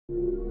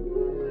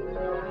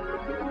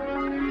Hi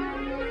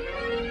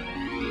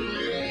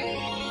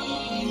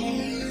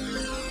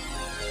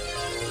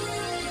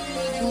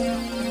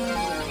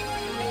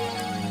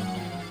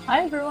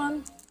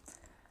everyone!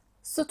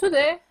 So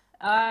today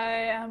I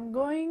am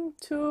going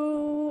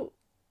to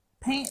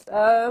paint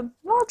a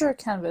larger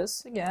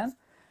canvas again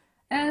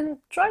and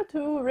try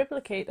to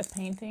replicate a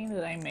painting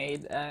that I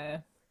made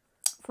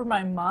for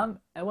my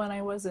mom when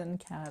I was in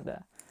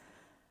Canada.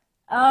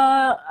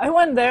 I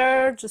went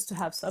there just to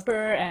have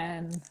supper,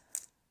 and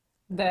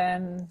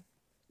then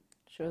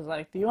she was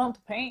like, "Do you want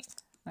to paint?"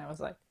 And I was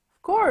like,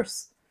 "Of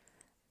course!"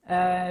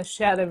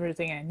 She had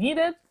everything I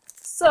needed,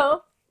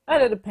 so I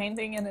did a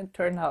painting and it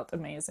turned out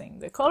amazing.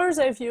 The colors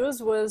I've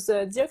used was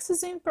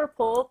dioxazine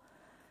purple.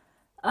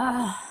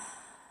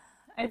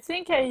 I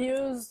think I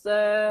used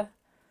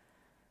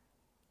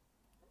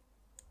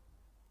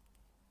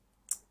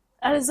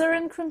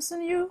alizarin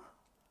crimson hue,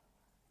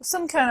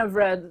 some kind of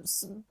red,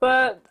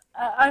 but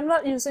I'm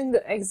not using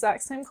the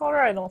exact same color.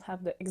 I don't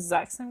have the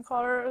exact same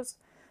colors.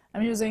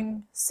 I'm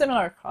using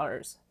similar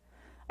colors.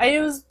 I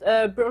used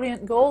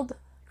brilliant gold,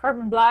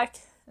 carbon black,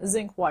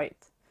 zinc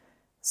white.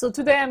 So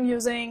today I'm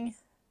using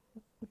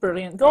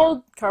brilliant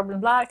gold, carbon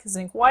black,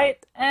 zinc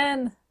white,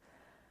 and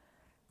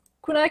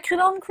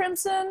Quinacridone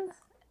crimson,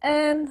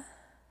 and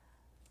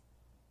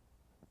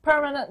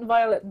permanent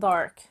violet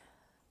dark.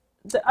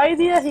 The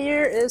idea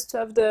here is to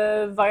have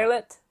the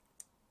violet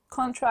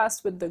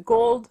contrast with the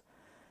gold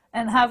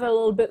and have a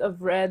little bit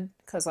of red,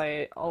 because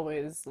I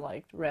always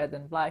liked red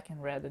and black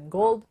and red and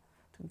gold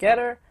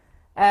together.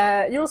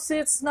 You'll see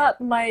it's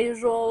not my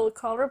usual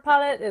color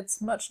palette,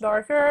 it's much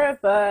darker,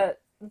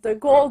 but the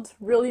gold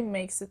really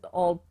makes it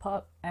all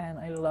pop and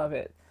I love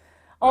it.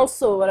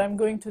 Also, what I'm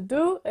going to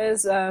do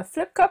is a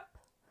flip cup.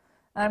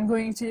 I'm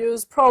going to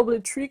use probably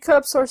 3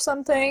 cups or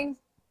something.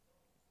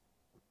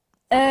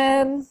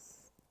 And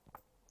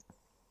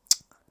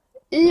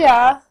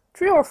yeah,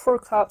 3 or 4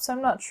 cups,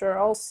 I'm not sure,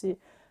 I'll see.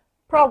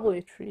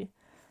 Probably 3.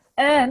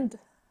 And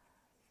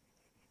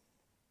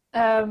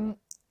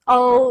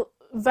I'll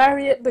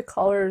vary the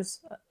colors,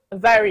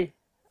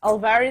 I'll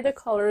vary the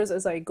colors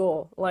as I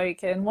go.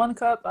 Like in 1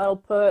 cup, I'll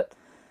put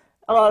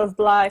a lot of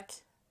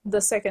black.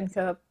 The second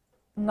cup,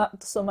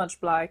 not so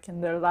much black.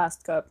 In the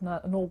last cup,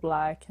 no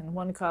black. In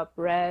 1 cup,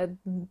 red.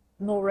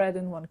 No red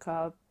in 1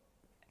 cup.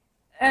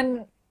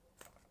 And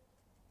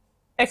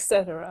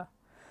etc.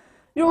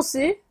 You'll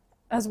see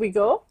as we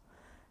go.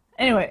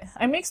 Anyway,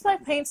 I mix my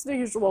paints the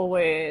usual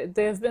way.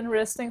 They've been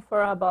resting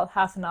for about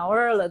half an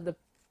hour. Let the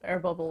air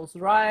bubbles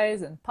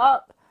rise and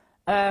pop.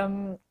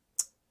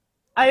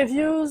 I've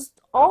used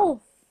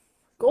all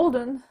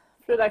golden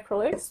fluid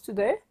acrylics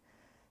today,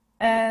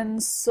 and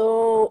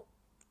so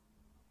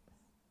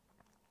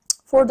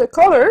for the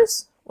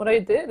colors what I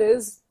did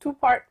is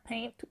 2-part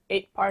paint to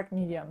 8-part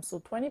medium, so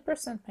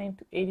 20% paint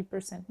to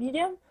 80%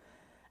 medium.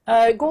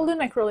 Golden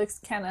acrylics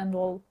can't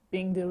handle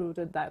being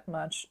diluted that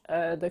much.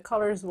 The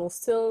colors will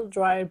still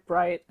dry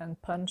bright and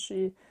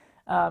punchy.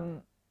 I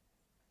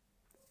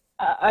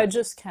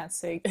just can't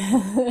say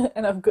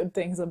enough good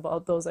things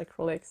about those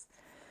acrylics.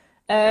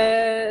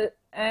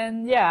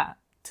 And yeah,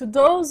 to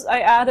those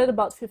I added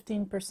about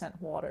 15%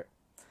 water.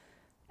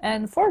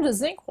 And for the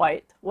zinc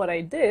white, what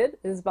I did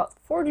is about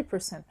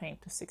 40%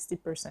 paint to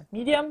 60%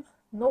 medium,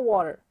 no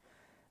water.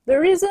 The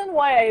reason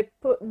why I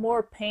put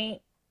more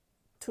paint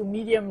to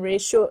medium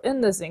ratio in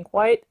the zinc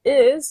white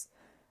is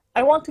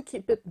I want to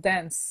keep it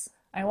dense.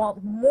 I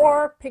want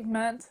more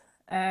pigment,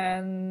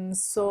 and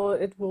so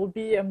it will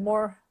be a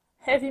more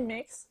heavy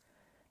mix.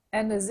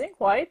 And the zinc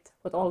white,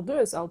 what I'll do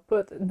is I'll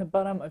put in the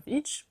bottom of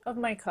each of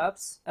my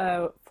cups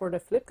for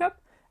the flip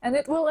cup, and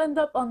it will end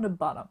up on the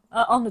bottom,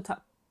 on the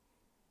top.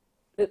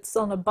 It's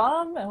on the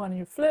bottom, and when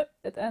you flip,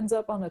 it ends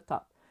up on the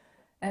top.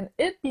 And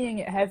it being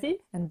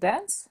heavy and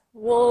dense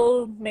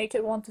will make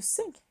it want to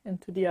sink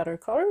into the other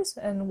colors,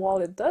 and while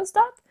it does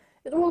that,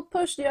 it will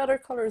push the other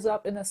colors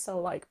up in a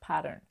cell-like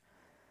pattern.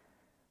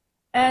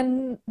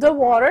 And the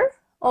water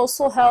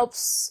also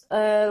helps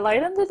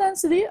lighten the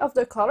density of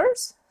the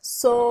colors.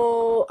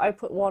 So I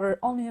put water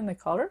only in the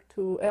color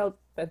to help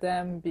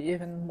them be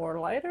even more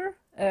lighter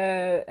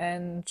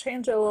and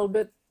change a little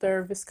bit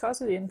their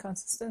viscosity and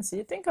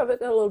consistency. Think of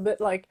it a little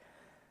bit like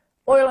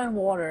oil and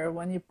water.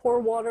 When you pour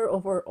water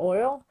over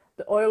oil,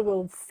 the oil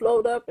will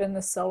float up in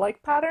a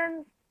cell-like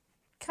pattern.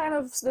 Kind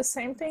of the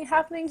same thing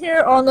happening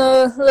here on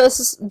a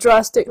less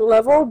drastic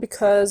level,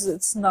 because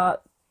it's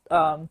not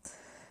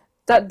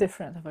that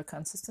different of a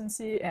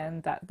consistency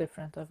and that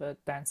different of a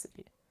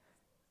density.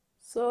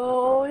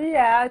 So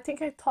yeah, I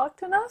think I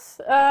talked enough.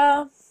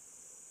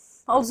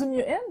 I'll zoom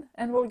you in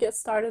and we'll get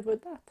started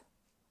with that.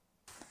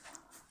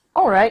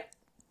 Alright,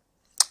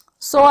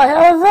 so I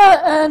have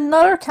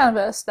another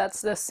canvas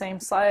that's the same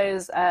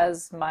size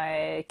as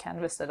my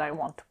canvas that I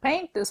want to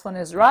paint. This one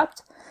is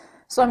wrapped,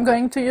 so I'm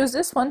going to use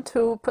this one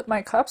to put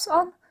my cups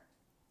on,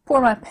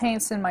 pour my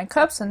paints in my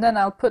cups, and then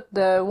I'll put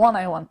the one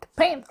I want to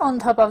paint on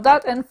top of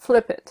that and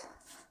flip it.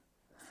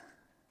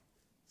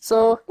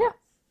 So yeah,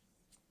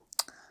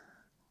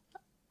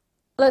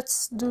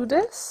 let's do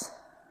this.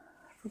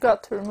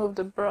 Forgot to remove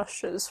the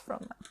brushes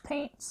from my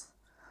paints.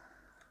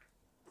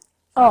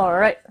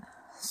 Alright,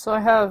 so I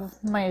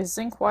have my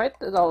zinc white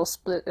that I'll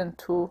split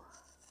into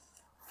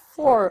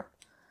 4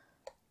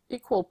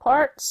 equal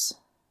parts,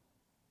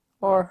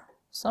 or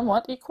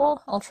somewhat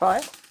equal. I'll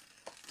try.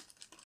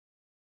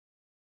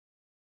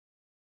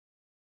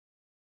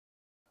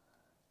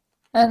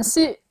 And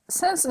see,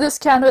 since this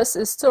canvas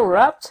is still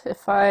wrapped,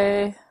 if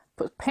I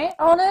put paint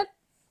on it,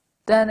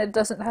 then it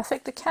doesn't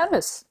affect the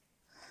canvas.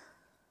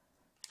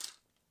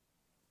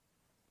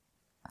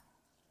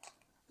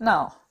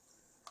 Now,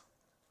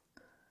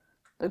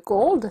 the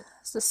gold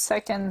is the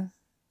second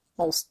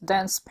most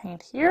dense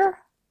paint here.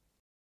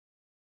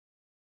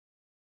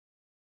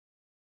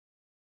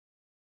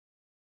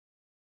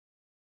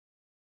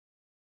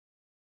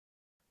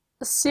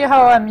 See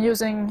how I'm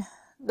using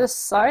this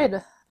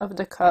side of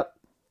the cup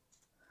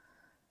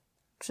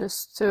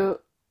just to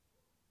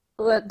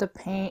let the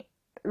paint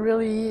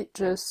really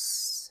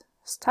just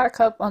stack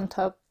up on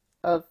top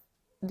of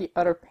the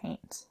other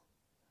paint.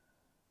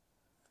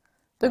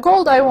 The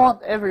gold I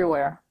want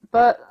everywhere,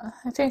 but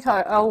I think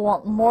I'll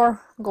want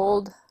more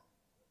gold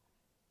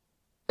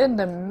in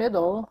the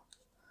middle.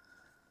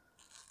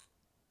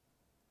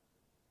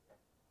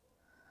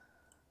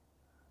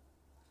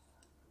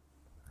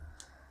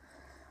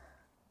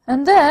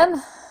 And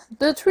then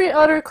the 3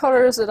 other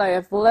colors that I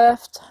have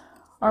left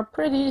are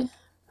pretty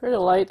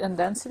light in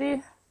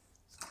density,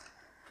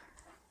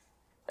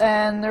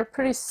 and they're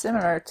pretty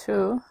similar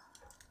too,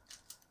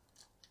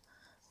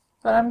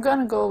 but I'm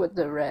gonna go with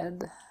the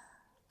red.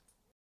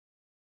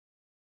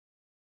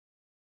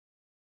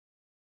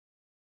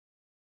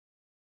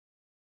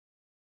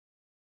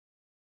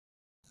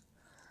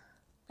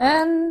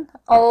 And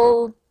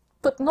I'll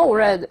put no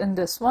red in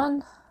this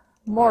one,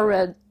 more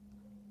red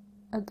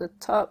at the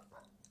top.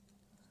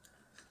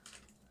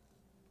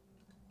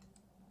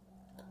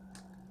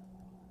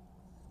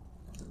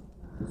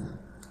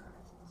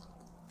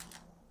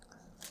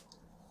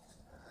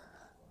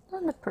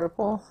 And the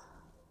purple.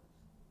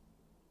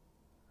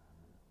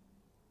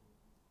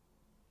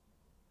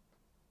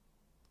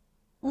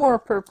 More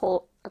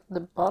purple at the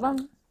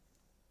bottom.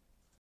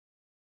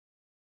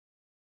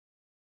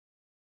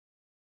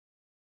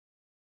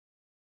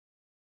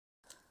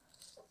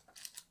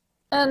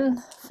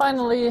 And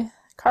finally,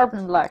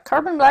 carbon black.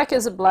 Carbon black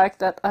is a black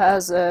that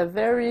has a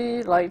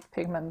very light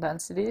pigment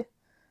density.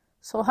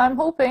 So I'm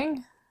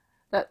hoping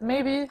that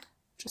maybe,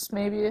 just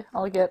maybe,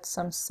 I'll get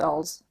some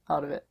cells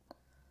out of it.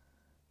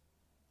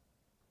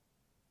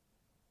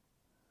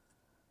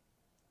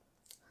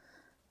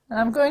 And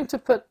I'm going to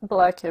put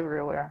black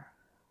everywhere.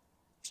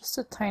 Just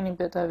a tiny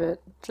bit of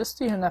it, just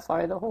to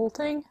unify the whole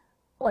thing,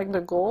 like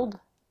the gold.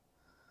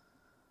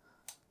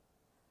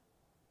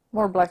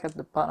 More black at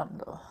the bottom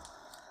though.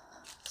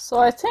 So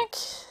I think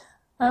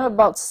I'm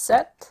about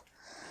set.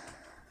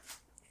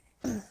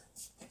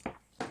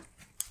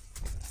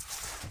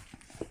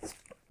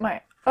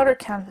 My other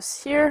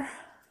canvas here.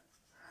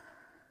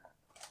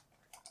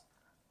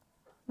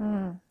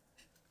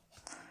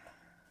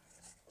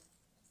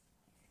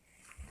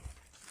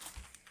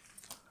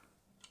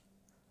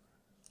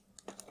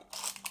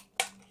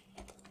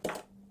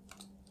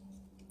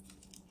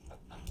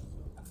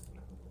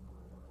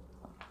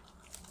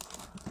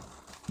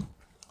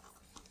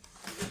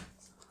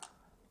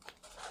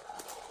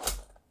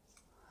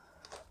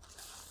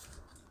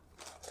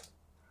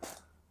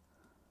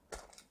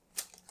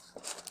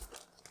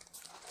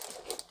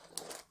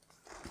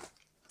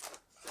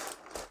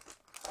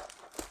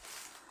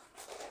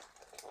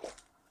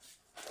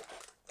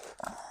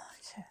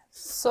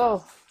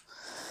 So,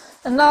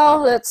 and now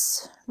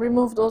let's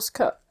remove those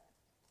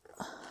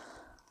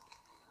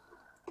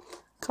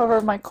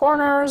cover my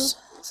corners,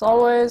 as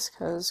always,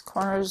 because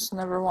corners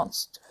never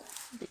wants to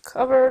be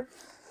covered.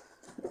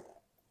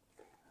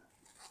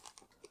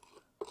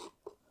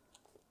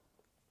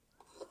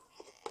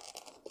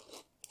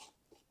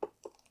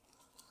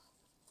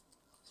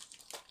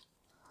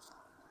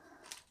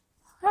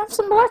 I have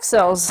some black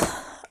cells.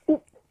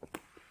 Ooh.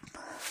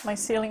 My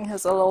ceiling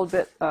has a little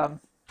bit,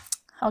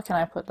 how can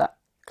I put that?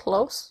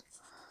 Close?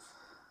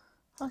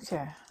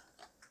 Okay.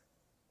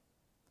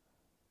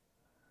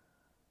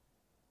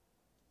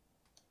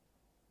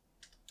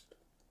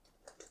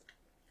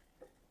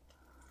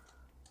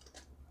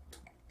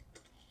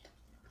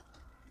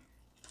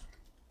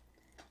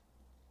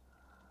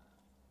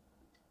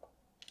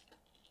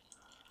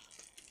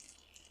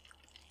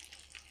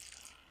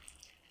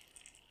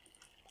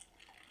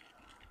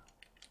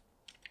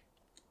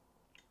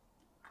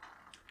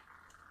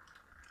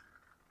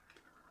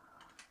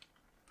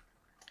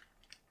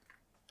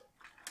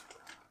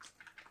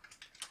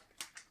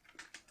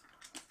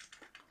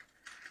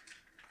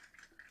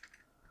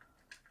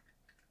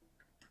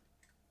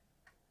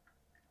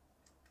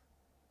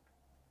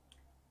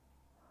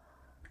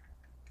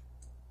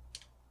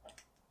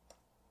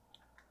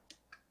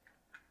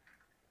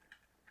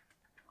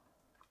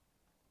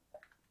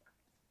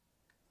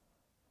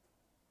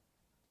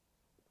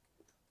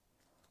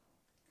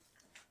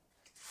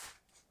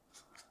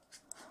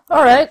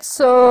 Alright,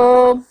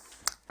 so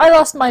I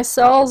lost my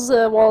cells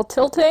while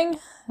tilting,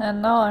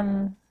 and now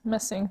I'm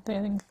messing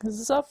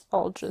things up.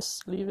 I'll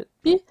just leave it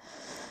be.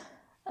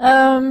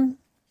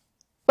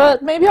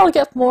 But maybe I'll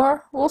get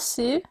more, we'll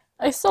see.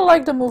 I still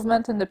like the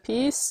movement in the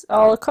piece.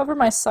 I'll cover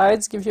my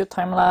sides, give you a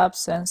time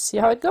lapse, and see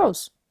how it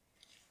goes.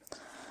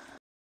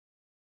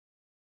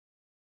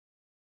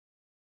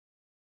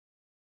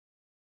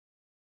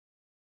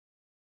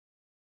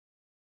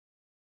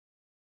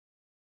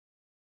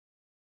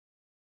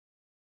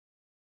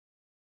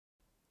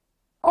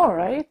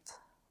 Alright,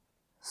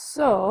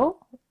 so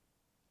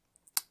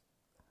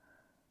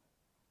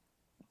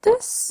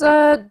this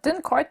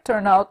didn't quite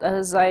turn out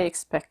as I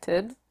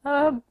expected,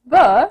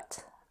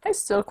 but I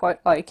still quite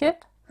like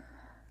it.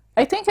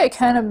 I think I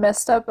kind of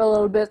messed up a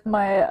little bit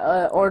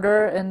my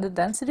order and the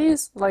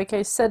densities. Like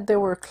I said, they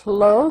were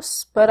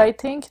close, but I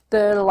think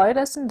the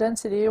lightest in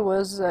density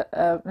was,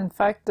 in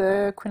fact,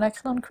 the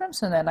Quinacridone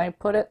Crimson, and I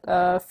put it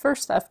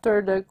first after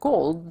the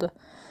gold.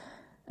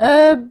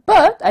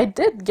 But I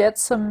did get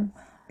some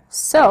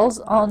cells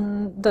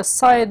on the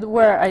side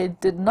where I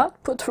did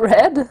not put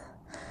red.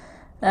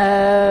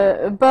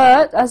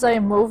 But as I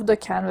moved the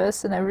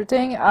canvas and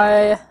everything,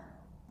 I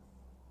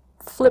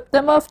flipped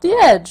them off the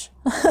edge.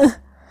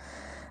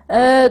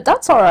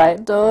 That's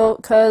alright though,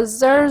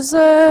 because there's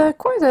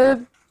quite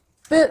a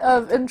bit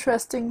of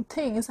interesting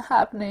things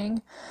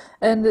happening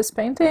in this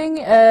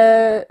painting.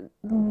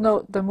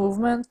 Note the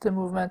movement. The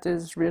movement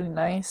is really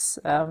nice.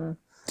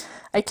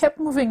 I kept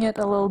moving it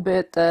a little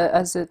bit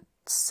as it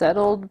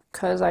settled,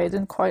 because I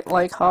didn't quite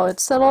like how it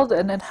settled,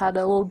 and it had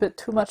a little bit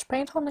too much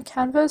paint on the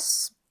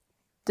canvas.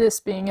 This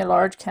being a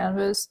large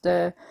canvas,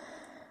 the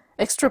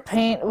extra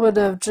paint would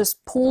have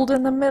just pooled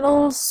in the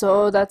middle,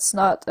 so that's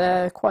not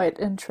quite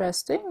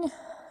interesting.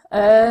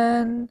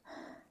 And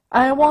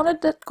I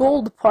wanted that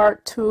gold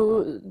part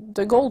to,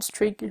 the gold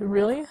streak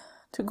really,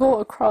 to go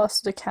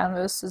across the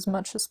canvas as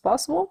much as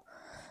possible.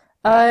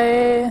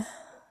 I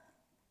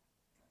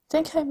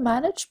think I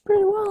managed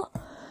pretty well.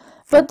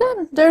 But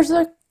then there's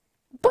a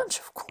bunch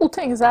of cool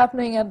things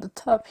happening at the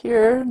top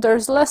here.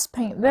 There's less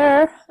paint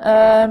there.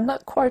 I'm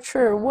not quite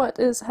sure what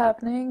is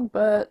happening,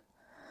 but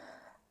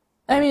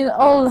I mean,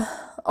 I'll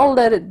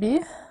let it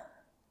be.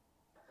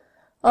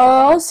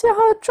 I'll see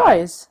how it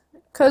dries,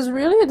 because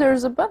really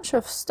there's a bunch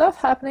of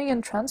stuff happening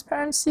in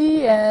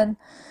transparency and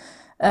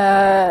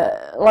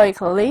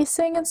like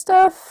lacing and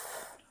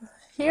stuff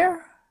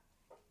here.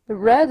 The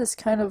red is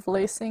kind of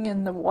lacing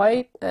in the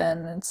white,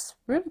 and it's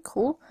really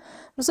cool.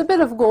 There's a bit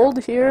of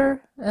gold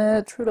here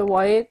through the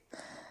white.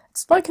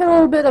 It's like a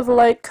little bit of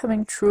light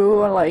coming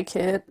through. I like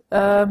it.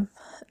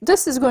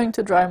 This is going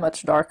to dry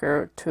much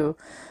darker too.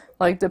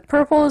 Like the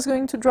purple is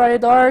going to dry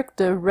dark,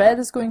 the red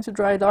is going to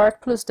dry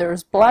dark, plus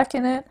there's black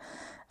in it.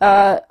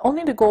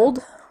 Only the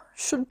gold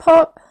should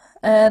pop,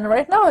 and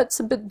right now it's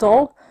a bit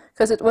dull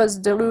because it was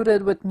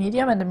diluted with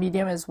medium, and the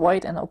medium is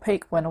white and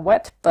opaque when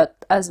wet,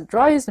 but as it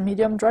dries, the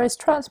medium dries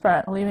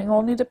transparent, leaving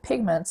only the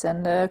pigments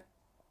and the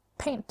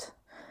paint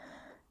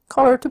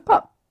color to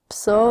pop.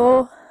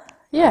 So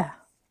yeah.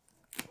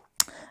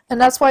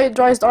 And that's why it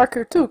dries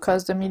darker too,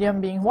 because the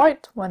medium being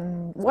white,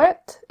 when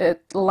wet,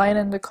 it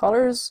lightens the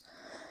colors.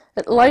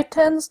 It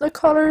lightens the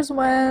colors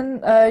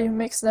when you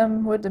mix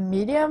them with the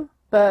medium,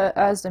 but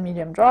as the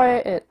medium dry,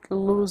 it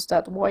loses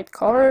that white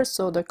color,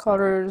 so the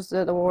colors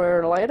that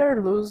were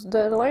lighter lose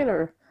the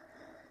lighter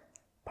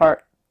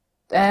part.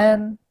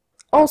 And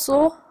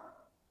also,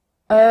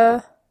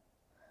 yeah,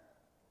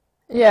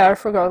 I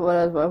forgot what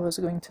I was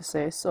going to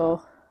say,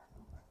 so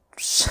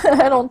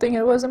I don't think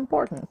it was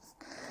important.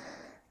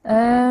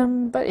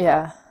 But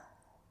yeah,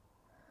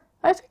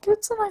 I think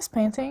it's a nice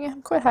painting.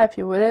 I'm quite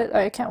happy with it.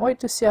 I can't wait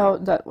to see how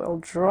that will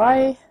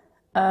dry.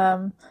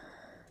 And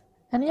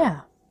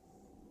yeah,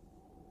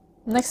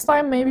 next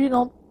time maybe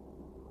don't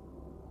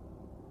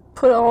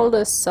put all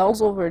the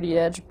cells over the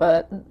edge,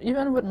 but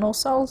even with no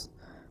cells,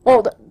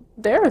 well,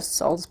 there's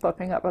cells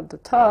popping up at the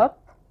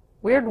top,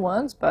 weird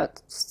ones,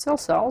 but still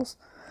cells.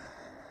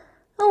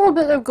 A little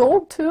bit of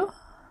gold too.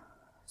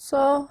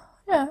 So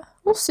yeah,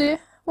 we'll see.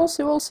 We'll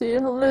see.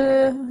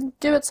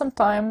 Give it some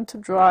time to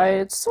dry.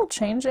 It's still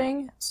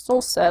changing. It's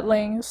still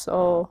settling.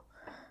 So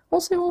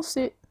we'll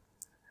see.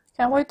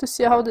 Can't wait to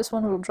see how this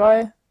one will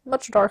dry.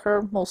 Much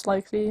darker, most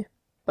likely,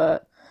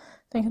 but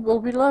I think it will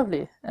be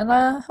lovely. And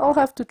I'll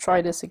have to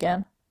try this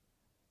again.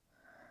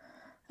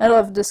 I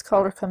love this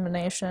color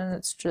combination.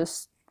 It's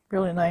just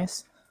really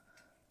nice.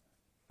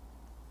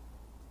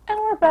 And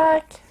we're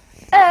back.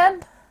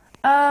 And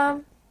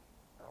I'm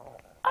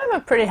a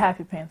pretty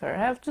happy painter, I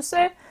have to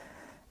say.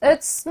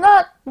 It's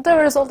not the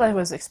result I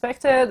was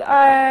expected.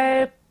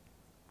 I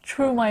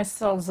threw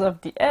myself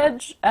off the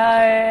edge,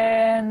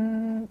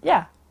 and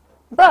yeah,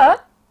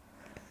 but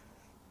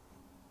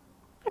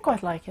I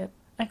quite like it.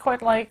 I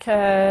quite like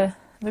the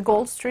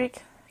gold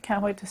streak.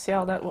 Can't wait to see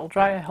how that will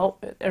dry.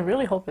 I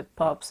really hope it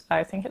pops.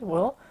 I think it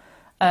will.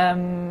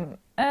 And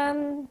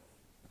I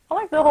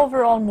like the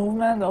overall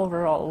movement, the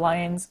overall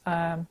lines.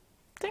 I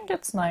think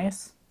it's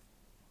nice.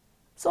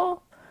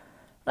 So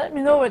let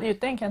me know what you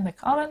think in the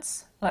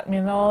comments. Let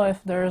me know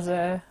if there's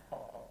a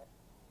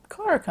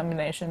color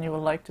combination you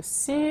would like to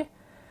see,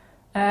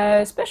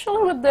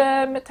 especially with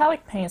the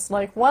metallic paints,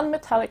 like one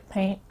metallic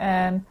paint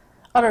and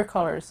other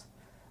colors.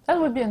 That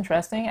would be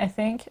interesting, I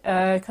think,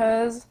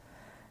 because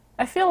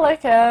I feel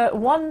like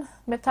one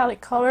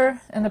metallic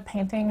color in the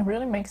painting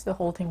really makes the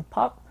whole thing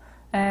pop,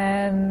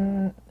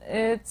 and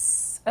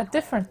it's a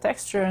different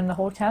texture in the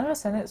whole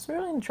canvas, and it's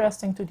really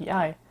interesting to the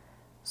eye.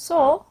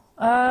 So,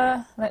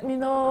 let me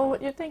know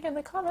what you think in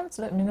the comments.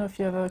 Let me know if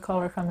you have a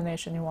color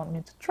combination you want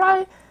me to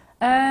try,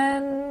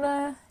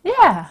 and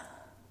yeah!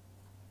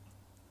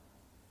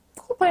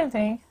 Cool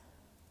painting.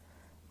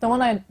 The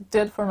one I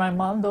did for my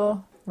mom,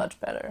 though, much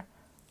better.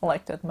 I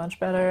liked it much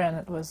better, and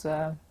it was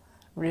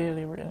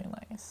really, really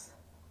nice.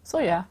 So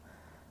yeah,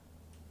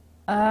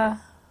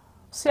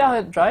 see how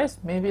it dries.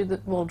 Maybe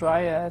it will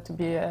dry to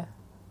be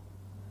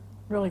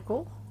really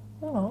cool.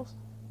 Who knows?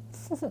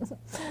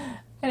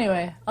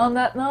 Anyway, on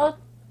that note,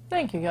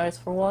 thank you guys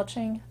for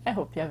watching. I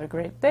hope you have a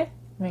great day.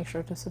 Make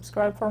sure to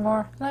subscribe for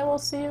more, and I will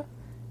see you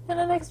in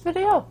the next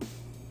video.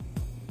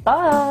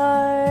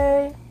 Bye!